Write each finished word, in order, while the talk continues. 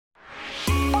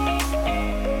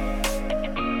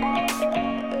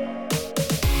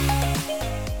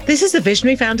This is the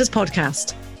Visionary Founders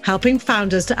Podcast, helping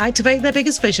founders to activate their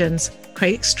biggest visions,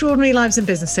 create extraordinary lives and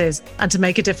businesses, and to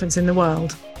make a difference in the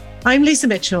world. I'm Lisa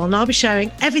Mitchell, and I'll be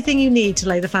sharing everything you need to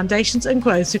lay the foundations and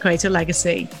growth to create a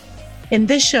legacy. In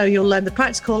this show, you'll learn the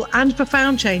practical and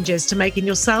profound changes to making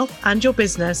yourself and your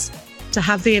business to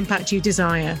have the impact you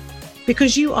desire,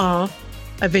 because you are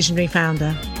a visionary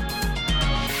founder.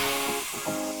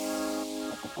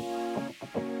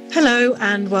 Hello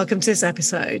and welcome to this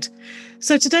episode.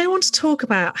 So today I want to talk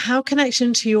about how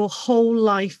connection to your whole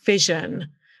life vision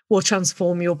will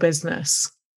transform your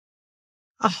business.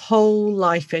 A whole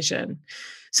life vision.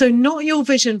 So not your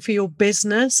vision for your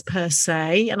business per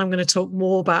se, and I'm going to talk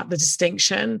more about the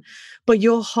distinction, but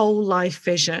your whole life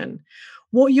vision.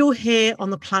 What you're here on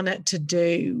the planet to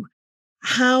do,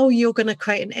 how you're going to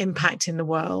create an impact in the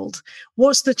world,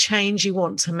 what's the change you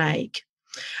want to make.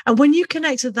 And when you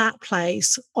connect to that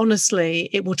place, honestly,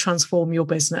 it will transform your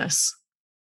business.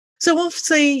 So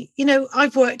obviously,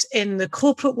 I've worked in the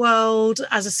corporate world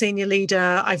as a senior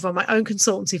leader. I've run my own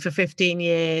consultancy for 15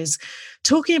 years.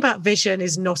 Talking about vision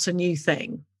is not a new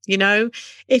thing.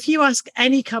 If you ask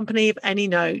any company of any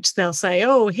note, they'll say,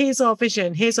 oh, here's our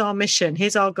vision, here's our mission,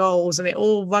 here's our goals. And it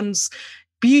all runs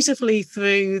beautifully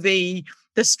through the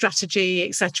strategy,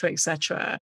 et cetera, et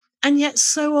cetera. And yet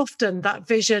so often that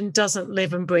vision doesn't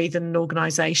live and breathe in an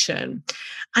organization.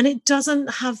 And it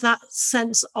doesn't have that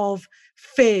sense of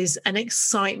fizz and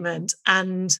excitement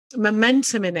and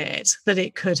momentum in it that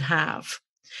it could have.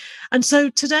 And so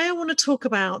today I want to talk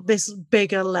about this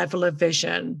bigger level of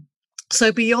vision.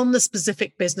 So beyond the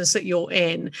specific business that you're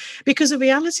in, because the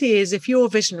reality is if you're a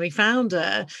visionary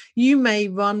founder, you may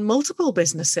run multiple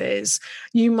businesses.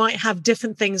 You might have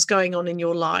different things going on in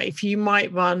your life. You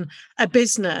might run a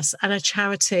business and a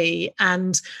charity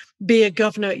and be a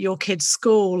governor at your kid's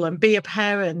school and be a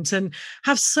parent and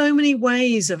have so many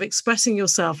ways of expressing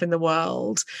yourself in the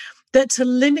world that to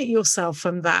limit yourself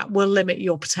from that will limit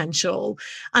your potential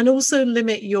and also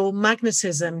limit your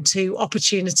magnetism to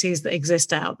opportunities that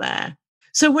exist out there.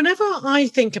 So whenever I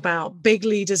think about big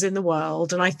leaders in the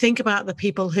world and I think about the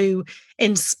people who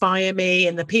inspire me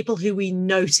and the people who we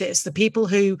notice, the people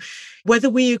who, whether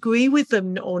we agree with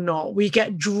them or not, we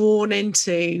get drawn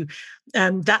into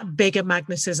that bigger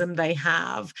magnetism they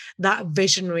have, that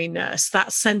visionariness,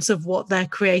 that sense of what they're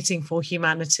creating for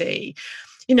humanity.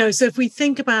 So if we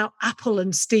think about Apple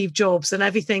and Steve Jobs and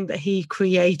everything that he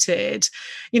created,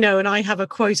 and I have a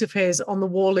quote of his on the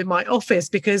wall in my office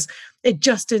because it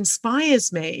just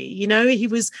inspires me. He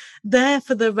was there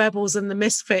for the rebels and the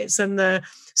misfits and the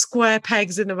square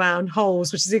pegs in the round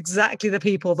holes, which is exactly the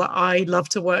people that I love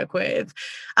to work with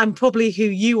and probably who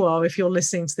you are if you're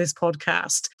listening to this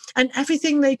podcast. And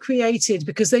everything they created,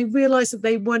 because they realized that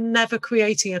they were never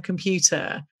creating a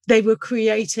computer. They were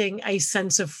creating a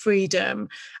sense of freedom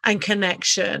and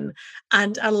connection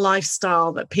and a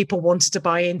lifestyle that people wanted to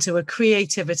buy into, a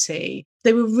creativity.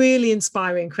 They were really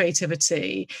inspiring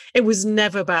creativity. It was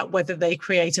never about whether they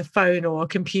create a phone or a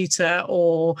computer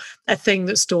or a thing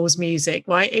that stores music,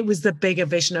 right? It was the bigger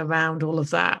vision around all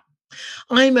of that.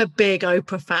 I'm a big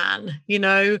Oprah fan,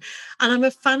 and I'm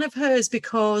a fan of hers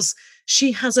because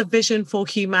she has a vision for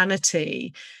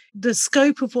humanity. The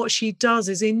scope of what she does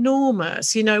is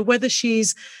enormous, whether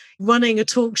she's running a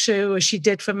talk show as she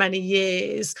did for many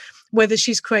years, whether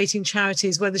she's creating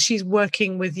charities, whether she's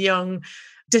working with young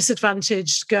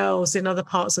disadvantaged girls in other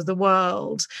parts of the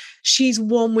world. She's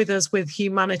one with us with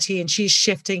humanity and she's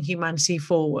shifting humanity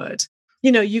forward.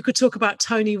 You could talk about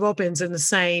Tony Robbins in the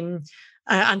same,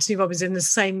 Anthony Robbins in the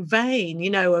same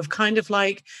vein, of kind of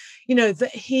like,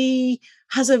 that he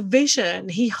has a vision,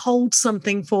 he holds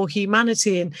something for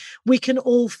humanity, and we can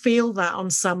all feel that on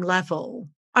some level.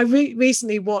 I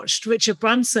recently watched Richard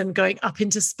Branson going up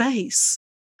into space,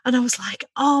 and I was like,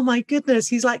 oh my goodness,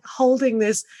 he's like holding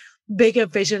this bigger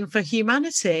vision for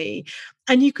humanity.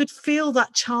 And you could feel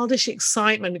that childish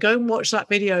excitement. Go and watch that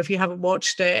video if you haven't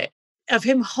watched it, of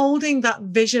him holding that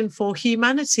vision for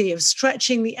humanity, of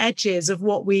stretching the edges of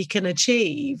what we can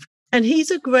achieve. And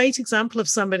he's a great example of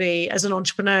somebody as an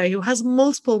entrepreneur who has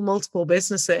multiple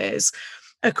businesses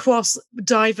across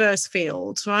diverse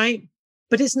fields, right?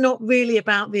 But it's not really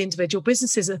about the individual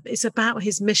businesses. It's about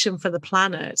his mission for the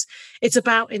planet. It's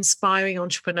about inspiring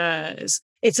entrepreneurs.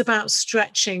 It's about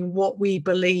stretching what we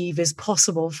believe is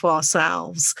possible for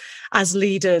ourselves as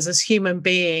leaders, as human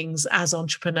beings, as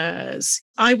entrepreneurs.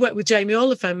 I worked with Jamie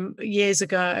Oliver years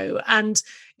ago, and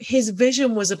his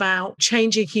vision was about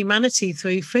changing humanity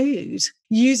through food,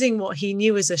 using what he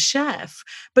knew as a chef,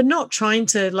 but not trying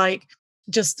to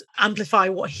just amplify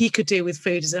what he could do with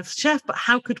food as a chef, but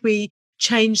how could we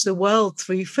change the world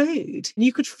through food. And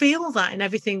you could feel that in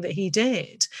everything that he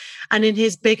did and in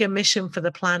his bigger mission for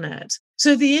the planet.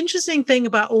 So the interesting thing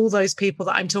about all those people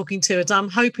that I'm talking to is I'm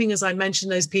hoping, as I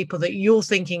mentioned, those people that you're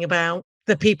thinking about,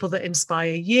 the people that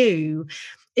inspire you,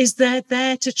 is they're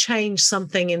there to change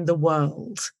something in the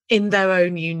world in their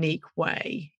own unique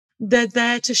way. They're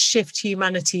there to shift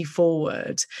humanity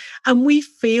forward. And we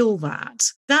feel that.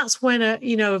 That's when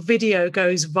a video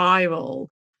goes viral.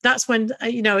 That's when,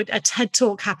 a TED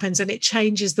Talk happens and it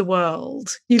changes the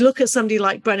world. You look at somebody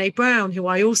like Brené Brown, who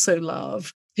I also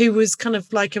love, who was kind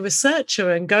of like a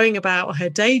researcher and going about her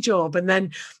day job and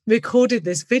then recorded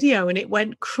this video and it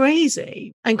went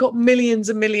crazy and got millions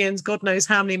and millions, God knows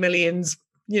how many millions,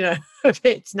 of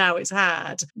hits now it's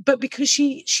had. But because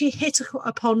she hit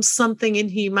upon something in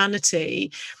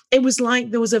humanity, it was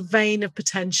like there was a vein of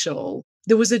potential.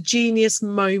 There was a genius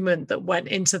moment that went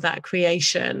into that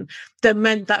creation that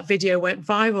meant that video went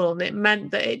viral, and it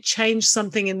meant that it changed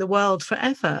something in the world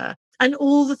forever. And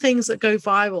all the things that go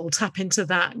viral tap into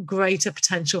that greater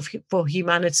potential for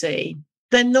humanity.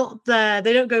 They're not there.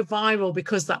 They don't go viral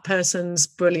because that person's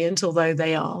brilliant, although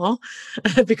they are,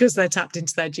 because they're tapped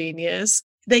into their genius.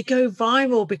 They go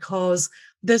viral because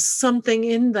there's something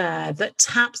in there that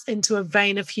taps into a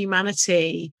vein of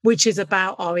humanity, which is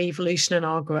about our evolution and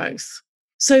our growth.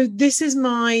 So this is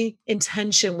my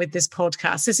intention with this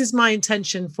podcast. This is my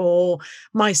intention for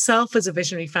myself as a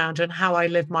visionary founder and how I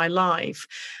live my life.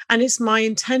 And it's my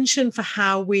intention for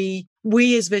how we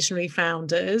as visionary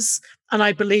founders, and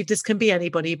I believe this can be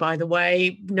anybody, by the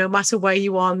way, no matter where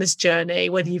you are on this journey,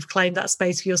 whether you've claimed that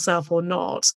space for yourself or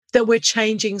not, that we're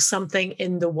changing something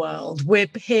in the world. We're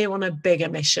here on a bigger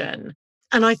mission.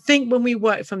 And I think when we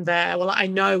work from there, well, I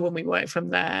know when we work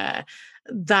from there,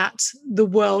 that the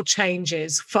world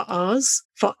changes for us,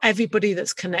 for everybody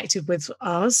that's connected with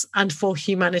us, and for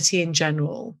humanity in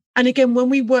general. And again, when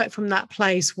we work from that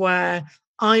place where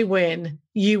I win,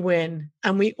 you win,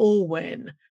 and we all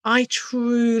win, I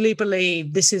truly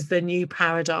believe this is the new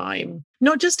paradigm,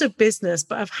 not just of business,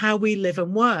 but of how we live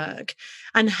and work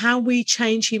and how we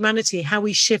change humanity, how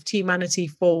we shift humanity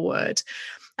forward.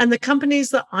 And the companies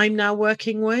that I'm now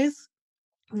working with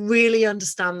really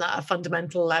understand that at a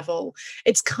fundamental level.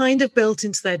 It's kind of built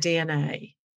into their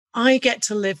DNA. I get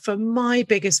to live for my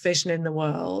biggest vision in the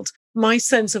world, my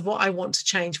sense of what I want to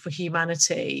change for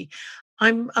humanity.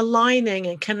 I'm aligning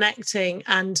and connecting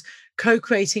and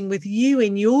co-creating with you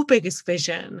in your biggest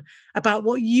vision about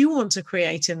what you want to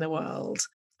create in the world.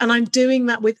 And I'm doing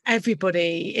that with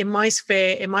everybody in my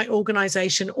sphere, in my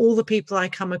organization, all the people I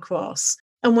come across.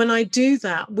 And when I do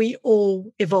that, we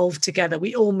all evolve together.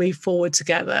 We all move forward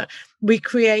together. We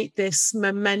create this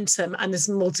momentum and this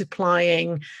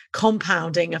multiplying,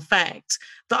 compounding effect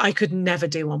that I could never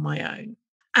do on my own.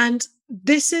 And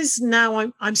this is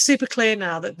now, I'm super clear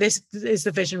now that this is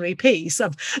the visionary piece.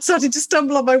 I'm starting to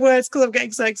stumble on my words because I'm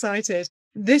getting so excited.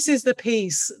 This is the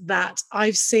piece that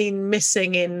I've seen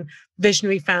missing in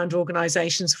visionary founder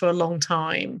organizations for a long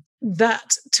time,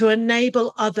 that to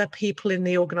enable other people in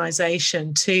the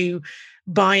organization to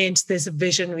buy into this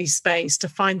visionary space, to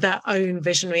find their own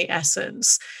visionary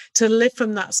essence, to live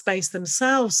from that space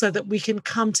themselves so that we can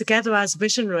come together as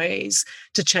visionaries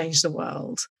to change the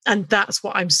world. And that's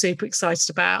what I'm super excited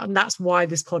about. And that's why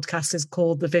this podcast is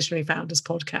called the Visionary Founders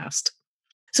Podcast.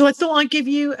 So I thought I'd give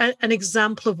you an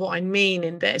example of what I mean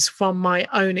in this from my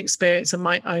own experience and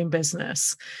my own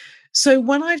business. So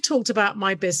when I've talked about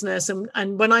my business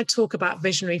and when I talk about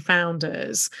visionary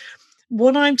founders,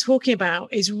 what I'm talking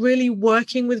about is really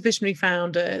working with visionary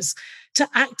founders to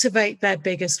activate their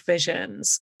biggest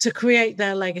visions, to create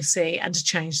their legacy and to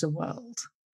change the world.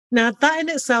 Now, that in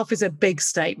itself is a big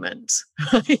statement,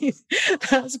 right?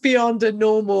 That's beyond a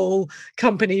normal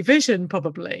company vision,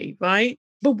 probably, right?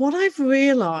 But what I've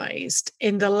realized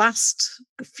in the last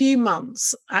few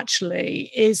months, actually,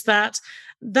 is that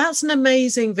that's an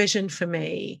amazing vision for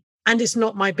me. And it's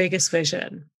not my biggest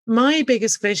vision. My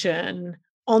biggest vision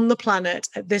on the planet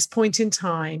at this point in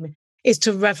time is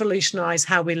to revolutionize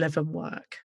how we live and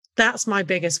work. That's my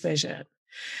biggest vision.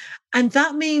 And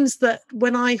that means that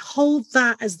when I hold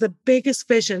that as the biggest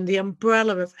vision, the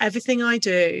umbrella of everything I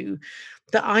do,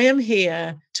 that I am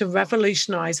here to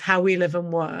revolutionize how we live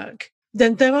and work,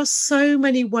 then there are so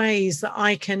many ways that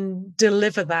I can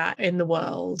deliver that in the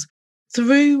world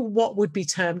through what would be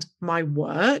termed my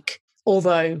work.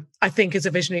 Although I think as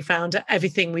a visionary founder,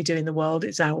 everything we do in the world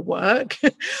is our work,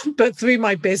 but through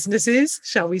my businesses,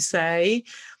 shall we say,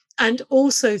 and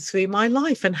also through my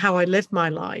life and how I live my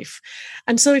life.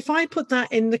 And so if I put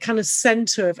that in the kind of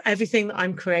center of everything that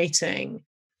I'm creating,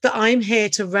 that I'm here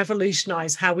to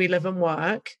revolutionize how we live and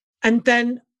work, and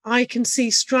then I can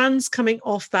see strands coming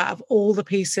off that of all the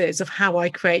pieces of how I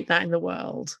create that in the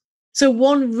world. So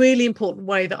one really important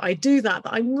way that I do that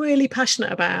I'm really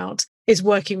passionate about, is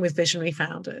working with visionary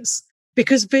founders.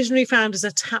 Because visionary founders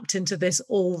are tapped into this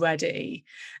already.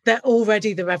 They're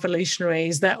already the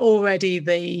revolutionaries. They're already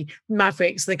the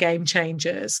mavericks, the game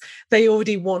changers. They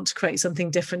already want to create something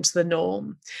different to the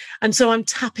norm. And so I'm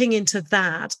tapping into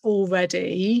that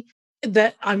already,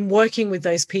 that I'm working with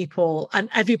those people and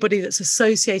everybody that's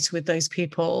associated with those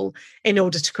people in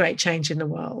order to create change in the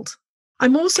world.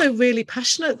 I'm also really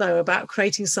passionate, though, about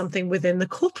creating something within the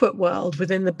corporate world,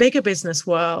 within the bigger business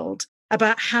world,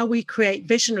 about how we create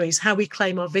visionaries, how we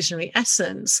claim our visionary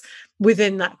essence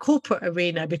within that corporate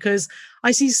arena, because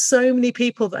I see so many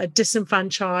people that are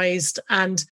disenfranchised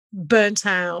and burnt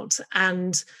out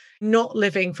and not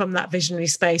living from that visionary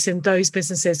space in those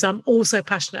businesses. So I'm also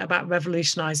passionate about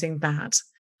revolutionizing that.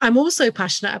 I'm also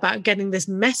passionate about getting this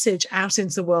message out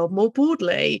into the world more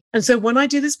broadly. And so when I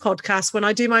do this podcast, when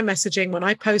I do my messaging, when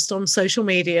I post on social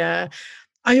media,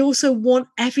 I also want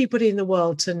everybody in the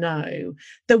world to know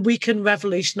that we can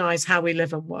revolutionize how we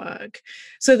live and work,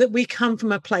 so that we come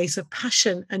from a place of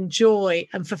passion and joy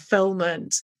and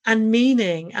fulfillment and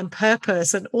meaning and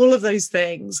purpose and all of those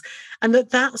things, and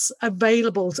that that's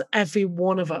available to every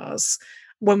one of us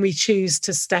when we choose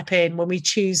to step in, when we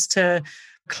choose to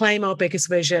claim our biggest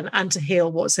vision and to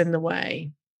heal what's in the way.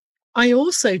 I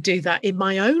also do that in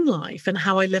my own life and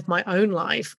how I live my own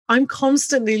life. I'm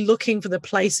constantly looking for the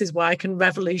places where I can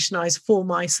revolutionize for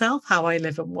myself how I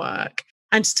live and work,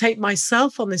 and to take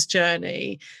myself on this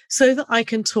journey so that I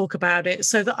can talk about it,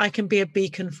 so that I can be a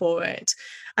beacon for it,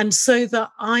 and so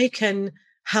that I can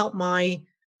help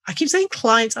I keep saying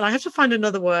clients, and I have to find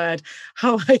another word,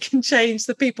 how I can change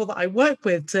the people that I work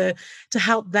with to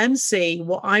help them see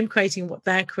what I'm creating, what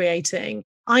they're creating.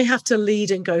 I have to lead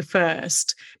and go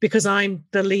first, because I'm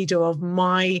the leader of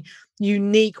my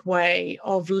unique way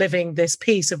of living this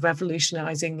piece of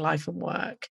revolutionizing life and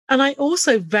work. And I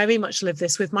also very much live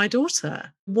this with my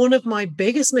daughter. One of my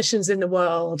biggest missions in the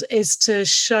world is to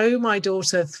show my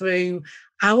daughter through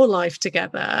our life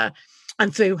together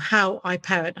and through how I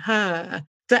parent her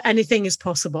that anything is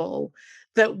possible,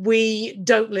 that we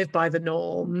don't live by the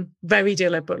norm very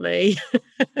deliberately,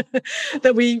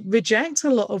 that we reject a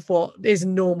lot of what is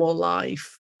normal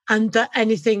life, and that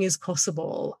anything is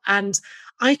possible. And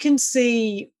I can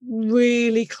see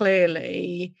really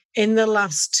clearly in the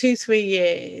last 2-3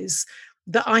 years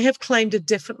that I have claimed a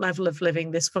different level of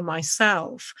living this for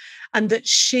myself, and that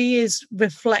she is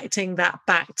reflecting that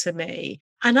back to me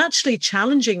and actually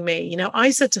challenging me.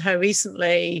 I said to her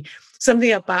recently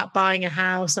something about buying a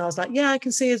house, and I was like, yeah, I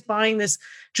can see us buying this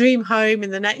dream home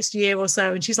in the next year or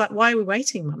so. And she's like, why are we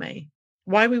waiting, mummy?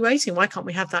 Why are we waiting? Why can't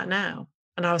we have that now?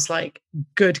 And I was like,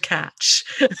 good catch.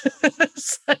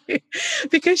 So,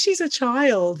 because she's a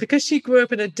child, because she grew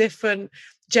up in a different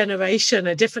generation,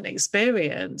 a different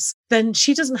experience, then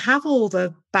she doesn't have all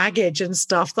the baggage and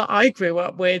stuff that I grew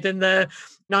up with in the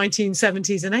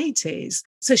 1970s and 80s.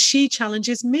 So she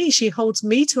challenges me. She holds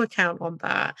me to account on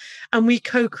that. And we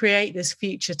co-create this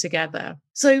future together.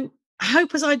 So I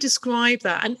hope as I describe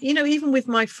that, and, even with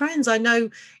my friends, I know,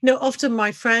 often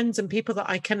my friends and people that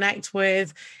I connect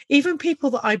with, even people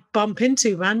that I bump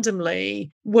into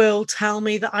randomly, will tell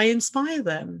me that I inspire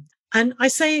them. And I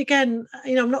say again,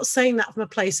 I'm not saying that from a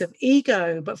place of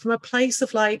ego, but from a place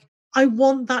of like, I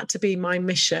want that to be my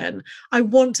mission. I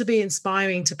want to be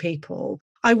inspiring to people.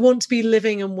 I want to be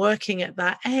living and working at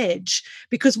that edge,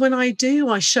 because when I do,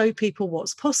 I show people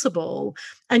what's possible,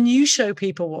 and you show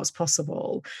people what's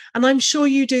possible. And I'm sure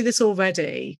you do this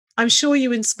already. I'm sure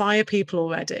you inspire people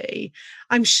already.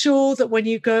 I'm sure that when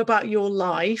you go about your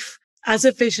life as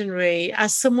a visionary,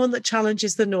 as someone that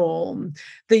challenges the norm,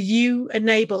 that you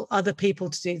enable other people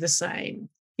to do the same.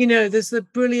 There's the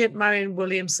brilliant Marianne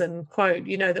Williamson quote,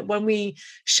 that when we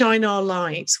shine our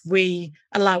light, we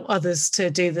allow others to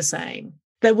do the same.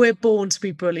 That we're born to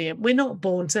be brilliant. We're not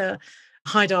born to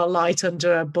hide our light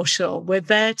under a bushel. We're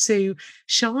there to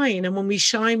shine. And when we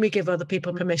shine, we give other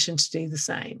people permission to do the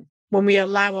same. When we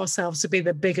allow ourselves to be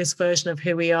the biggest version of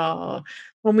who we are,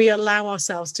 when we allow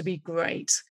ourselves to be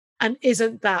great. And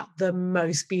isn't that the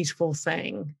most beautiful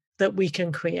thing that we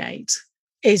can create?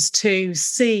 Is to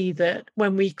see that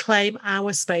when we claim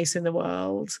our space in the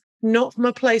world, not from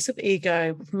a place of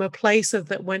ego, but from a place of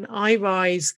that when I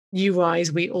rise, you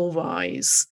rise, we all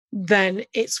rise, then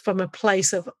it's from a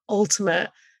place of ultimate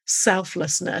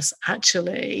selflessness,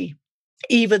 actually.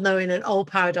 Even though in an old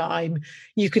paradigm,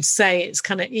 you could say it's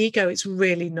kind of ego, it's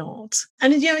really not.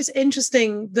 And, it's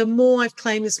interesting, the more I've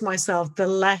claimed this for myself, the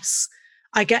less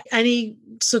I get any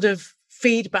sort of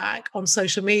feedback on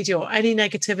social media or any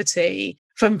negativity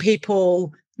from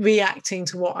people reacting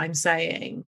to what I'm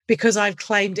saying because I've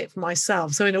claimed it for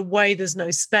myself. So in a way, there's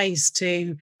no space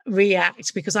to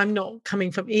react because I'm not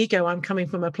coming from ego. I'm coming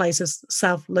from a place of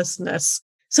selflessness.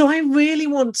 So I really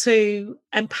want to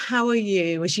empower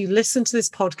you as you listen to this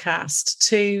podcast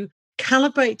to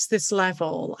calibrate to this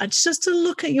level and just to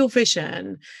look at your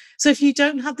vision. So if you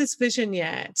don't have this vision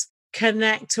yet,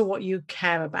 connect to what you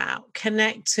care about,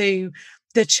 connect to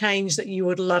the change that you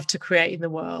would love to create in the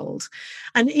world.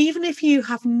 And even if you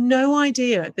have no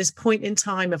idea at this point in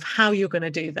time of how you're going to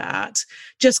do that,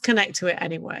 just connect to it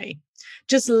anyway.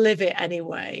 Just live it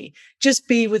anyway. Just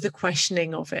be with the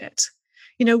questioning of it.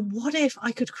 What if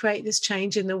I could create this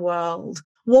change in the world?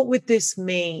 What would this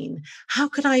mean? How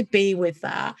could I be with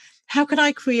that? How could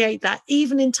I create that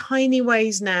even in tiny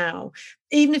ways now?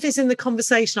 Even if it's in the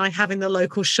conversation I have in the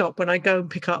local shop when I go and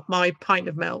pick up my pint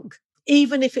of milk,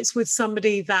 even if it's with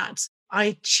somebody that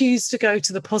I choose to go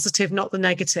to the positive, not the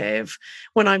negative,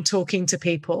 when I'm talking to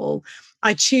people.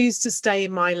 I choose to stay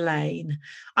in my lane.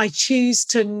 I choose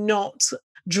to not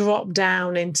drop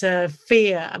down into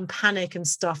fear and panic and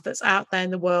stuff that's out there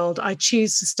in the world. I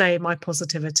choose to stay in my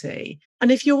positivity.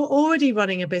 And if you're already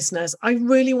running a business, I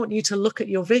really want you to look at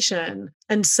your vision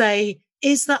and say,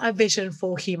 is that a vision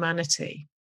for humanity?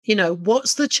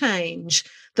 What's the change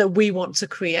that we want to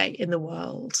create in the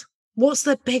world? What's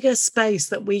the bigger space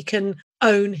that we can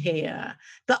own here,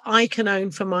 that I can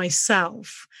own for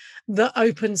myself, that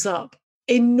opens up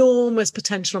enormous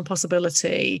potential and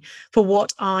possibility for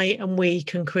what I and we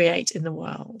can create in the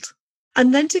world?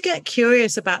 And then to get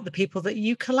curious about the people that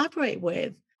you collaborate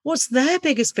with. What's their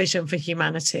biggest vision for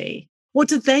humanity? What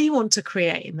do they want to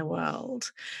create in the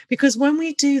world? Because when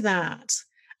we do that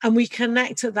and we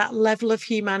connect at that level of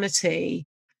humanity,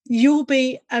 you'll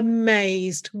be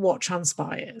amazed what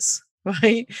transpires,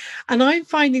 right? And I'm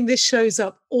finding this shows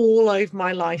up all over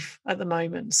my life at the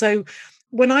moment. So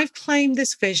when I've claimed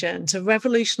this vision to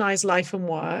revolutionize life and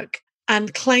work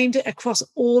and claimed it across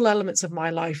all elements of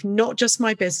my life, not just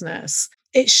my business,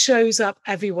 it shows up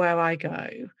everywhere I go.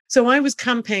 So I was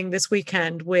camping this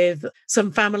weekend with some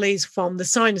families from the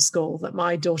Sinus School that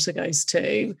my daughter goes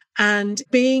to, and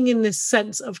being in this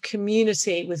sense of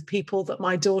community with people that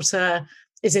my daughter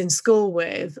is in school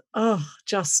with,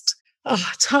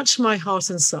 touch my heart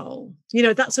and soul.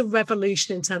 That's a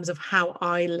revolution in terms of how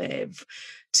I live,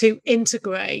 to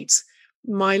integrate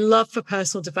my love for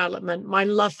personal development, my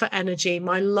love for energy,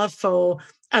 my love for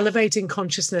elevating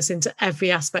consciousness into every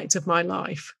aspect of my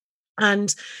life.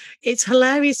 And it's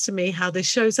hilarious to me how this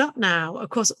shows up now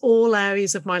across all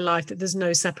areas of my life, that there's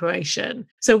no separation.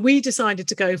 So we decided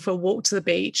to go for a walk to the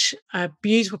beach, a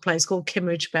beautiful place called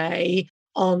Kimmeridge Bay,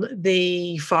 on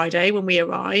the Friday when we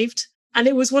arrived. And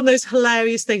it was one of those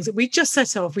hilarious things that we just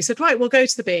set off. We said, right, we'll go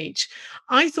to the beach.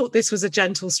 I thought this was a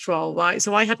gentle stroll, right?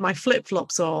 So I had my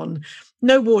flip-flops on,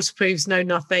 no waterproofs, no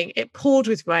nothing. It poured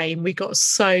with rain. We got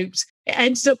soaked. It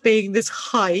ended up being this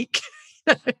hike,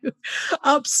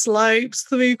 up slopes,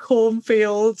 through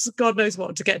cornfields, God knows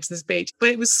what, to get to this beach. But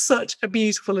it was such a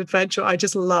beautiful adventure. I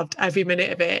just loved every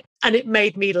minute of it. And it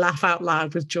made me laugh out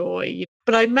loud with joy.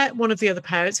 But I met one of the other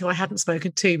parents who I hadn't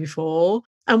spoken to before.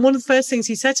 And one of the first things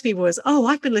he said to me was, oh,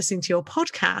 I've been listening to your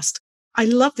podcast. I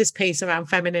love this piece around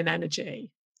feminine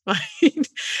energy. Right?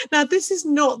 Now, this is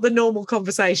not the normal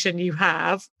conversation you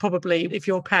have, probably, if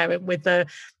you're a parent with the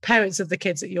parents of the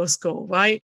kids at your school,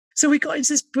 right? So we got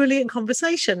into this brilliant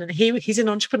conversation, and he's an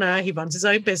entrepreneur. He runs his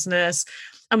own business.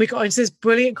 And we got into this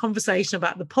brilliant conversation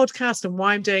about the podcast and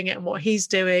why I'm doing it and what he's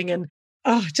doing. And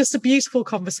just a beautiful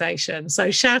conversation.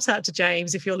 So shout out to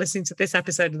James if you're listening to this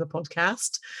episode of the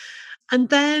podcast. And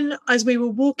then as we were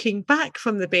walking back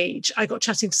from the beach, I got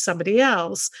chatting to somebody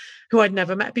else who I'd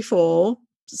never met before.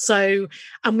 So,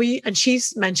 and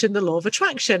she's mentioned the law of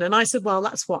attraction. And I said, well,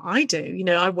 that's what I do.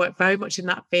 I work very much in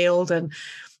that field. And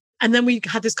then we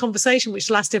had this conversation,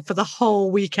 which lasted for the whole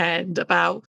weekend,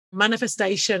 about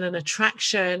manifestation and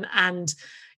attraction and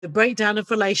the breakdown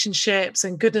of relationships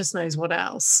and goodness knows what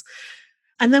else.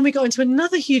 And then we got into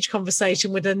another huge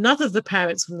conversation with another of the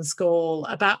parents from the school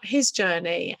about his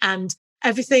journey and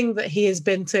everything that he has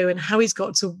been through and how he's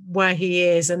got to where he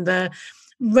is and the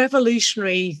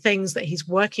revolutionary things that he's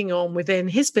working on within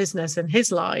his business and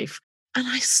his life. And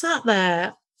I sat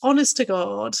there, honest to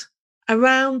God,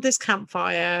 around this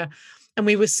campfire, and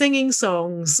we were singing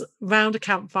songs round a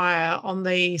campfire on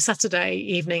the Saturday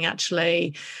evening,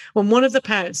 actually, when one of the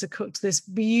parents had cooked this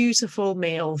beautiful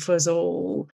meal for us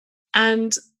all.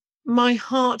 And my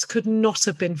heart could not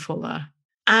have been fuller.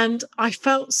 And I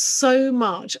felt so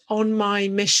much on my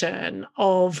mission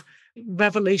of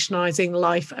revolutionizing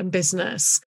life and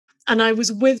business And I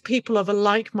was with people of a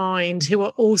like mind who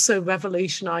are also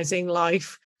revolutionizing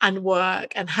life and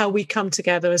work and how we come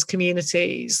together as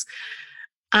communities.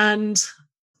 And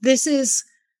this is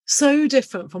so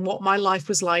different from what my life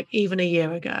was like even a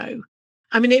year ago.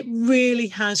 I mean, it really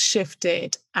has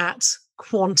shifted at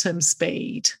quantum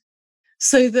speed,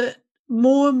 so that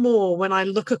more and more when I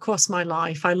look across my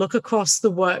life, I look across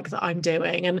the work that I'm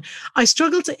doing, and I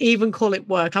struggle to even call it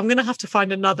work. I'm going to have to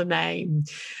find another name.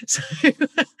 So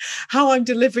how I'm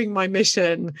delivering my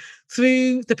mission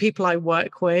through the people I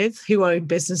work with who own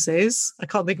businesses. I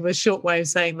can't think of a short way of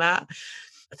saying that.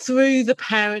 Through the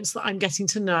parents that I'm getting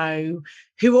to know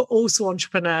who are also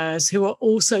entrepreneurs, who are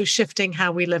also shifting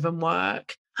how we live and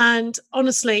work. And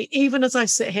honestly, even as I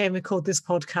sit here and record this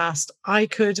podcast, I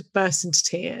could burst into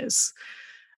tears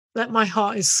that my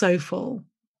heart is so full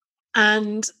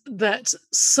and that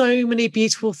so many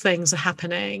beautiful things are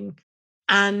happening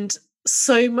and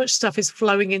so much stuff is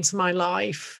flowing into my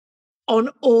life on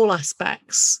all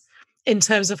aspects in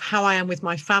terms of how I am with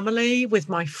my family, with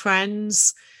my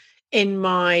friends, in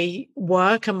my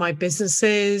work and my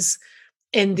businesses,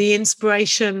 in the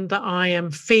inspiration that I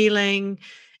am feeling,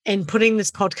 in putting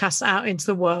this podcast out into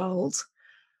the world.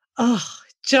 Oh,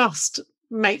 just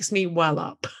makes me well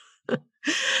up.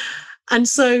 And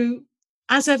so,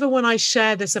 as ever, when I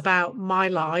share this about my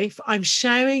life, I'm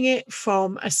sharing it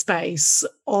from a space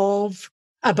of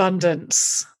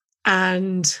abundance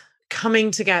and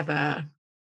coming together,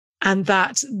 and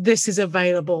that this is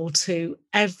available to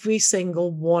every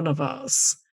single one of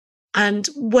us. And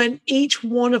when each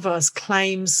one of us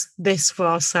claims this for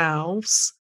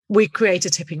ourselves, we create a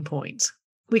tipping point.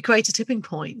 We create a tipping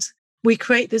point. We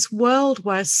create this world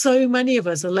where so many of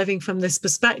us are living from this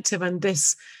perspective and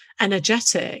this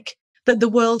energetic that the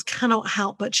world cannot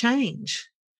help but change.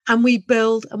 And we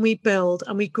build and we build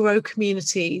and we grow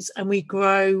communities and we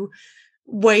grow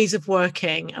ways of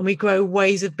working and we grow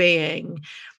ways of being.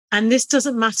 And this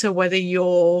doesn't matter whether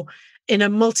you're in a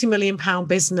multi-million-pound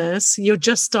business, you're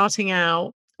just starting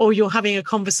out, or you're having a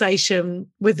conversation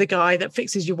with the guy that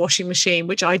fixes your washing machine,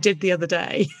 which I did the other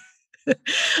day,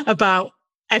 about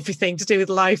everything to do with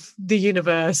life, the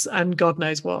universe, and God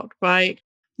knows what, right?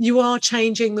 You are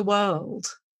changing the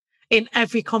world in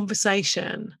every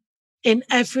conversation, in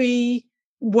every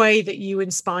way that you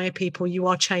inspire people, you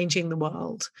are changing the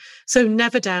world. So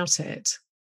never doubt it.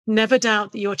 Never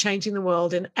doubt that you're changing the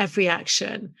world in every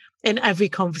action, in every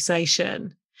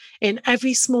conversation, in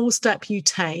every small step you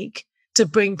take to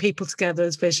bring people together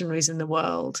as visionaries in the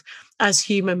world, as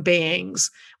human beings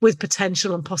with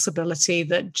potential and possibility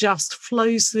that just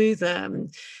flows through them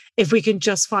if we can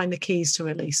just find the keys to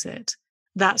release it.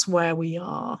 That's where we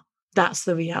are. That's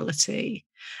the reality.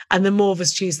 And the more of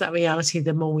us choose that reality,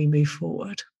 the more we move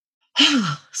forward.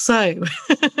 So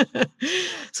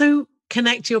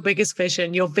connect your biggest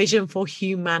vision, your vision for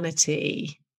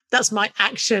humanity. That's my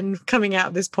action coming out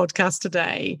of this podcast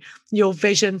today, your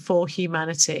vision for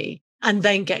humanity. And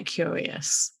then get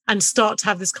curious and start to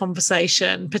have this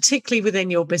conversation, particularly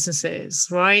within your businesses,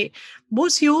 right?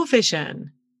 What's your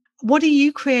vision? What are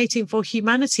you creating for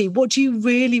humanity? What do you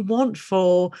really want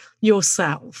for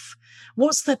yourself?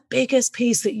 What's the biggest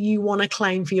piece that you want to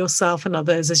claim for yourself and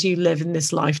others as you live in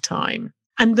this lifetime?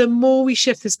 And the more we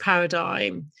shift this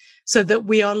paradigm so that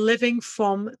we are living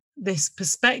from this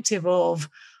perspective of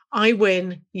I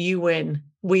win, you win,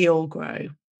 we all grow.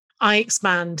 I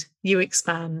expand, you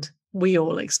expand, we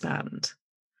all expand.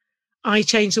 I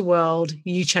change the world,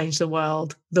 you change the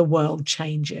world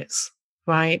changes,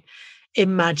 right?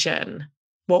 Imagine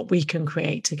what we can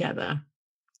create together.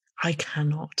 I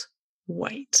cannot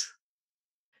wait.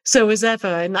 So as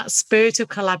ever, in that spirit of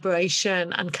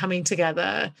collaboration and coming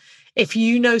together, if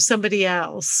you know somebody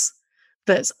else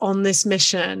that's on this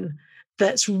mission,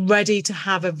 that's ready to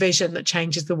have a vision that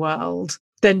changes the world,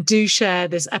 then do share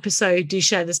this episode, do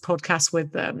share this podcast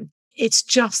with them. It's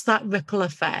just that ripple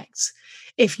effect.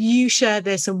 If you share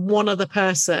this and one other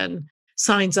person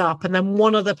signs up and then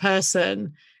one other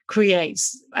person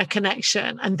creates a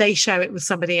connection and they share it with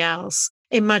somebody else,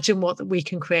 imagine what we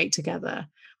can create together.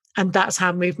 And that's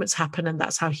how movements happen and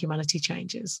that's how humanity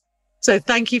changes. So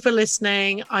thank you for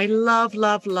listening. I love,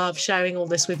 love, love sharing all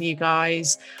this with you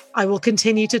guys. I will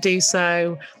continue to do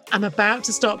so. I'm about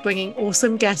to start bringing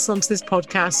awesome guests onto this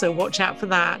podcast, so watch out for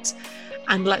that.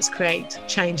 And let's create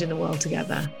change in the world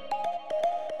together.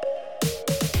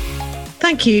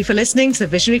 Thank you for listening to the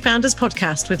Visionary Founders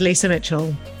Podcast with Lisa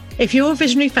Mitchell. If you're a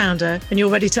visionary founder and you're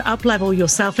ready to up-level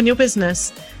yourself and your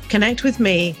business, connect with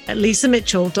me at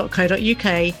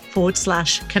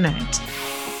lisamitchell.co.uk/connect.